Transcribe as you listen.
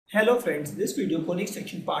Hello friends, this video Conic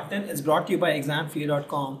Section Part 10 is brought to you by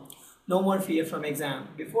examfear.com. No more fear from exam.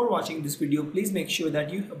 Before watching this video, please make sure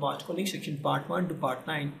that you have watched Conic Section Part 1 to Part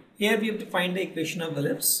 9. Here we have to find the equation of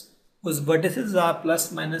ellipse whose vertices are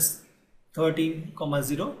plus minus 13,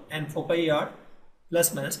 0 and foci are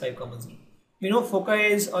plus minus 5, 0. We know foci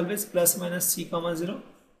is always plus minus c, 0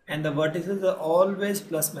 and the vertices are always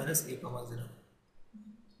plus minus a, 0.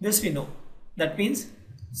 This we know. That means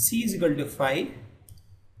c is equal to 5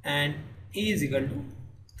 and a is equal to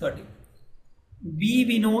 30. B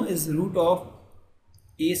we know is root of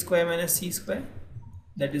a square minus c square,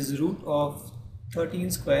 that is root of 13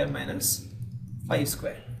 square minus 5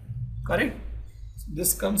 square. Correct? So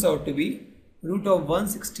this comes out to be root of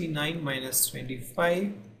 169 minus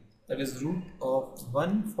 25, that is root of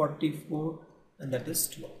 144, and that is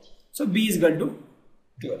 12. So B is equal to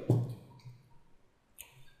 12.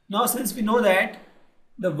 Now since we know that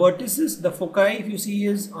the vertices, the foci, if you see,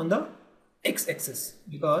 is on the x-axis,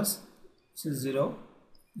 because this is 0,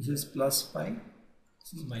 this is plus 5,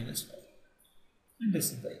 this is minus 5, and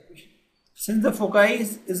this is the equation. Since the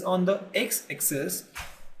foci is on the x-axis,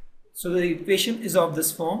 so the equation is of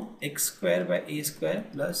this form: x square by a square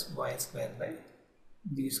plus y square by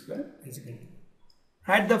b square is equal to.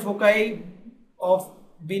 Had the foci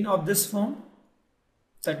been of this form,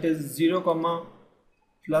 that is 0,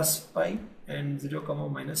 plus 5 and 0,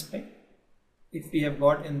 minus 5, if we have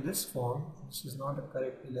got in this form, this is not a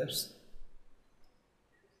correct ellipse,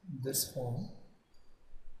 this form,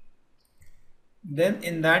 then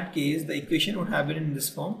in that case the equation would have been in this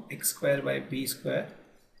form: x square by b square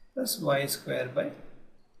plus y square by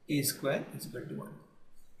a square is equal to 1.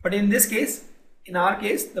 But in this case, in our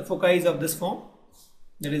case, the foci is of this form,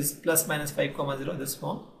 that is plus minus 5, 0, this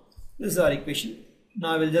form. This is our equation.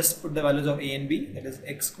 Now I will just put the values of a and b, that is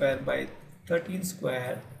x square by 13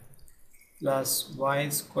 square plus y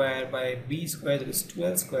square by b square, that is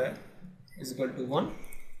 12 square, is equal to 1,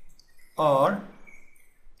 or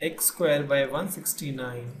x square by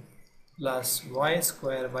 169 plus y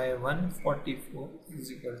square by 144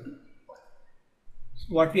 is equal to 1.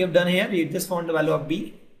 So what we have done here, we just found the value of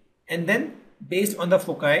b, and then based on the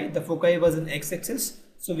foci was in x-axis,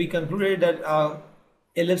 so we concluded that our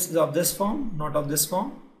ellipse is of this form, not of this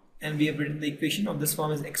form, and we have written the equation of this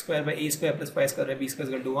form is x square by a square plus y square by b square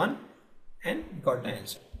is equal to 1, and we got the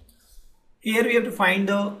answer. Here we have to find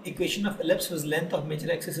the equation of ellipse whose length of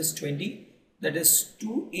major axis is 20, that is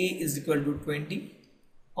 2a is equal to 20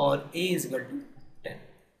 or a is equal to 10.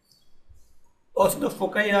 Also the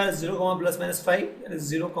foci are 0, plus minus 5, that is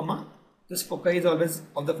 0, this foci is always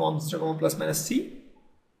of the form 0, plus minus c,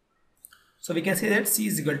 so we can say that c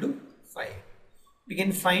is equal to 5. We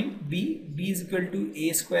can find b is equal to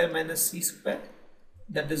a square minus c square,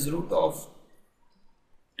 that is root of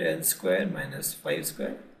 10 square minus 5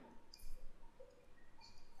 square,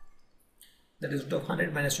 that is root of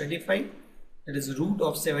 100 minus 25, that is root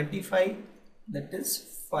of 75, that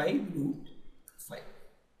is 5 root 5.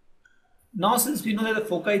 Now since we know that the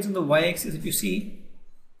foci is on the y-axis, if you see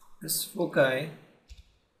this foci,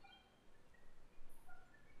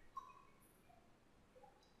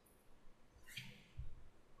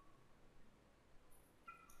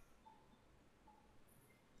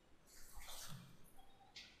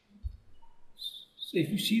 so if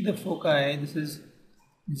you see the foci, this is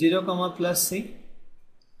 0, plus c,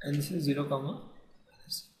 and this is 0, minus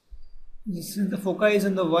c. Since the foci is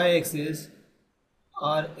on the y-axis,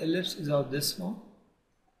 our ellipse is of this form.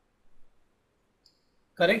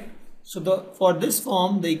 Correct? So for this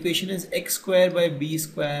form, the equation is x square by b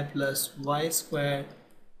square plus y square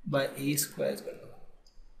by a square is equal to 1.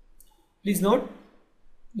 Please note,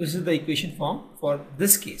 this is the equation form for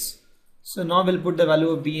this case. So now we'll put the value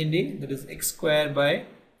of b and a, that is x square by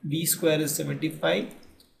b square is 75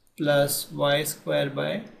 plus y square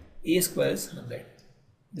by a square is 100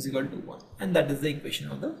 is equal to 1, and that is the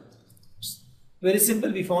equation of the. Very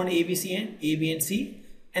simple, we found a, b, and c,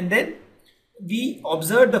 and then we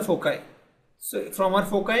observed the foci. So from our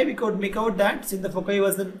foci we could make out that since the foci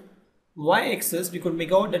was in y-axis, we could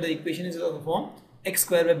make out that the equation is of the form x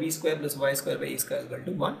square by b square plus y square by a square is equal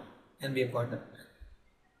to 1, and we have got that.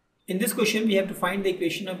 In this question we have to find the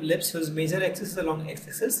equation of ellipse whose major axis is along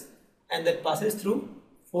x-axis and that passes through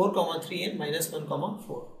 4, 3 and minus 1,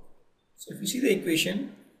 4. So if you see the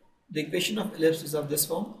equation of ellipse is of this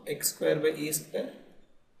form: x square by a square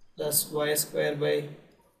plus y square by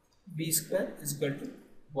b square is equal to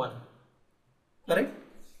 1. Correct?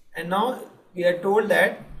 And now we are told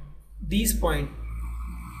that these points,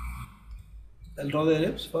 I'll draw the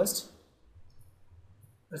ellipse first.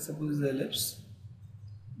 Let's suppose the ellipse.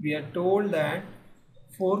 We are told that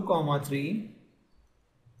 4, 3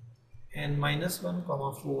 and minus 1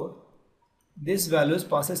 comma 4, this values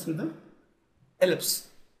passes through the ellipse,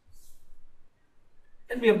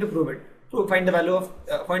 and we have to prove it. Find the value of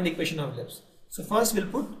find the equation of ellipse. So first we'll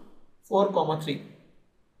put 4 comma 3.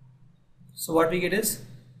 So what we get is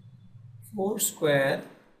 4 square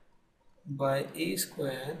by a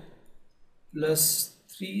square plus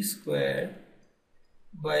 3 square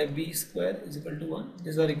by b square is equal to 1.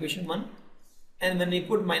 This is our equation 1. And when we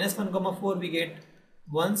put minus 1 comma 4, we get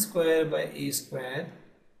 1 square by a square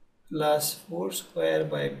plus 4 square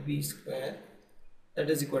by b square, that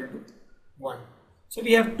is equal to 1. So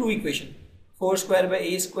we have two equations, 4 square by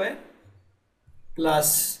a square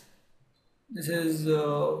plus this is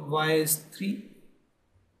y is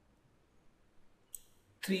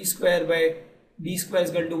 3 square by b square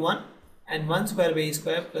is equal to 1, and 1 square by a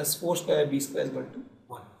square plus 4 square by b square is equal to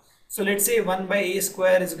 1. So let's say 1 by a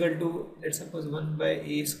square is equal to, let's suppose 1 by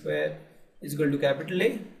a square is equal to capital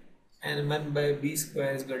A and 1 by b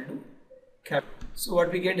square is equal to capital. So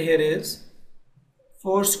what we get here is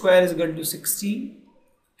 4 square is equal to 16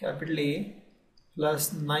 capital A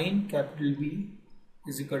plus 9 capital B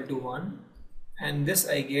is equal to 1, and this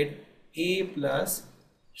I get A plus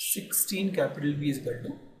 16 capital B is equal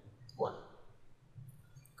to 1.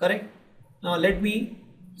 Correct? Now let me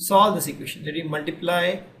solve this equation. Let me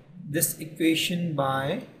multiply this equation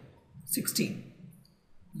by 16.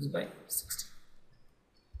 This is by 16.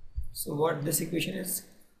 So what this equation is,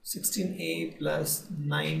 16a plus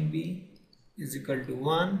 9b is equal to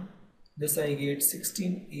 1. This I get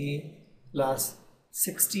 16a plus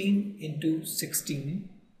 16 into 16,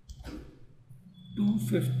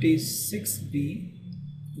 256b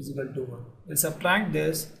is equal to 1. We'll subtract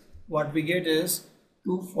this. What we get is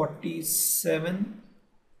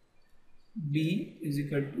 247b is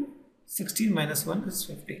equal to 16 minus 1 is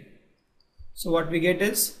 15. So what we get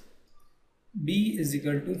is b is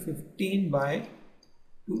equal to 15 by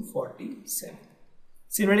 247.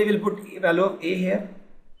 Similarly, we'll put value of a here.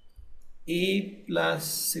 A plus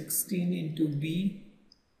 16 into b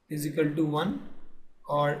is equal to 1,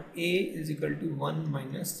 or a is equal to 1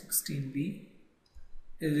 minus 16b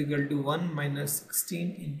is equal to 1 minus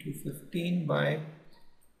 16 into 15 by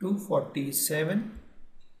 247,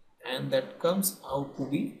 and that comes out to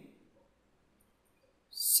be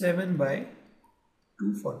 7 by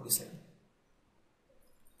 247.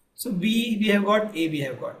 So b we have got, a we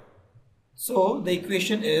have got. So the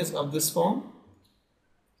equation is of this form: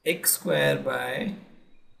 x square by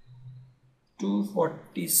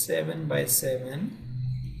 247 by 7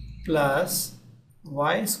 plus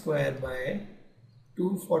y square by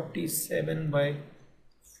 247 by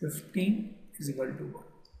 15 is equal to 1,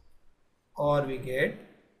 or we get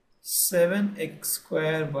 7x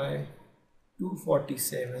square by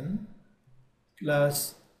 247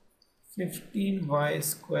 plus 15y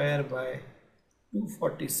square by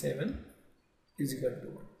 247 is equal to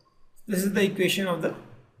 1. This is the equation of the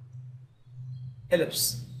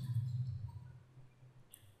ellipse.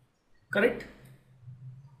 Correct?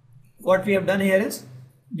 What we have done here is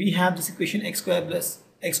we have this equation x square by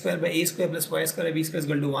a square plus y square by b square is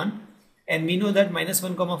equal to 1, and we know that minus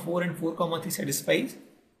 1 comma 4 and 4 comma 3 satisfies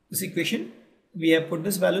this equation. We have put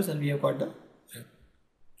these values and we have got the.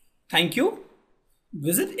 Thank you.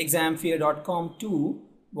 Visit examfear.com to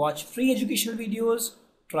watch free educational videos,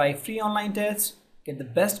 try free online tests, get the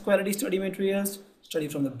best quality study materials, study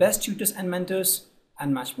from the best tutors and mentors,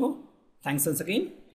 and much more. Thanks once again.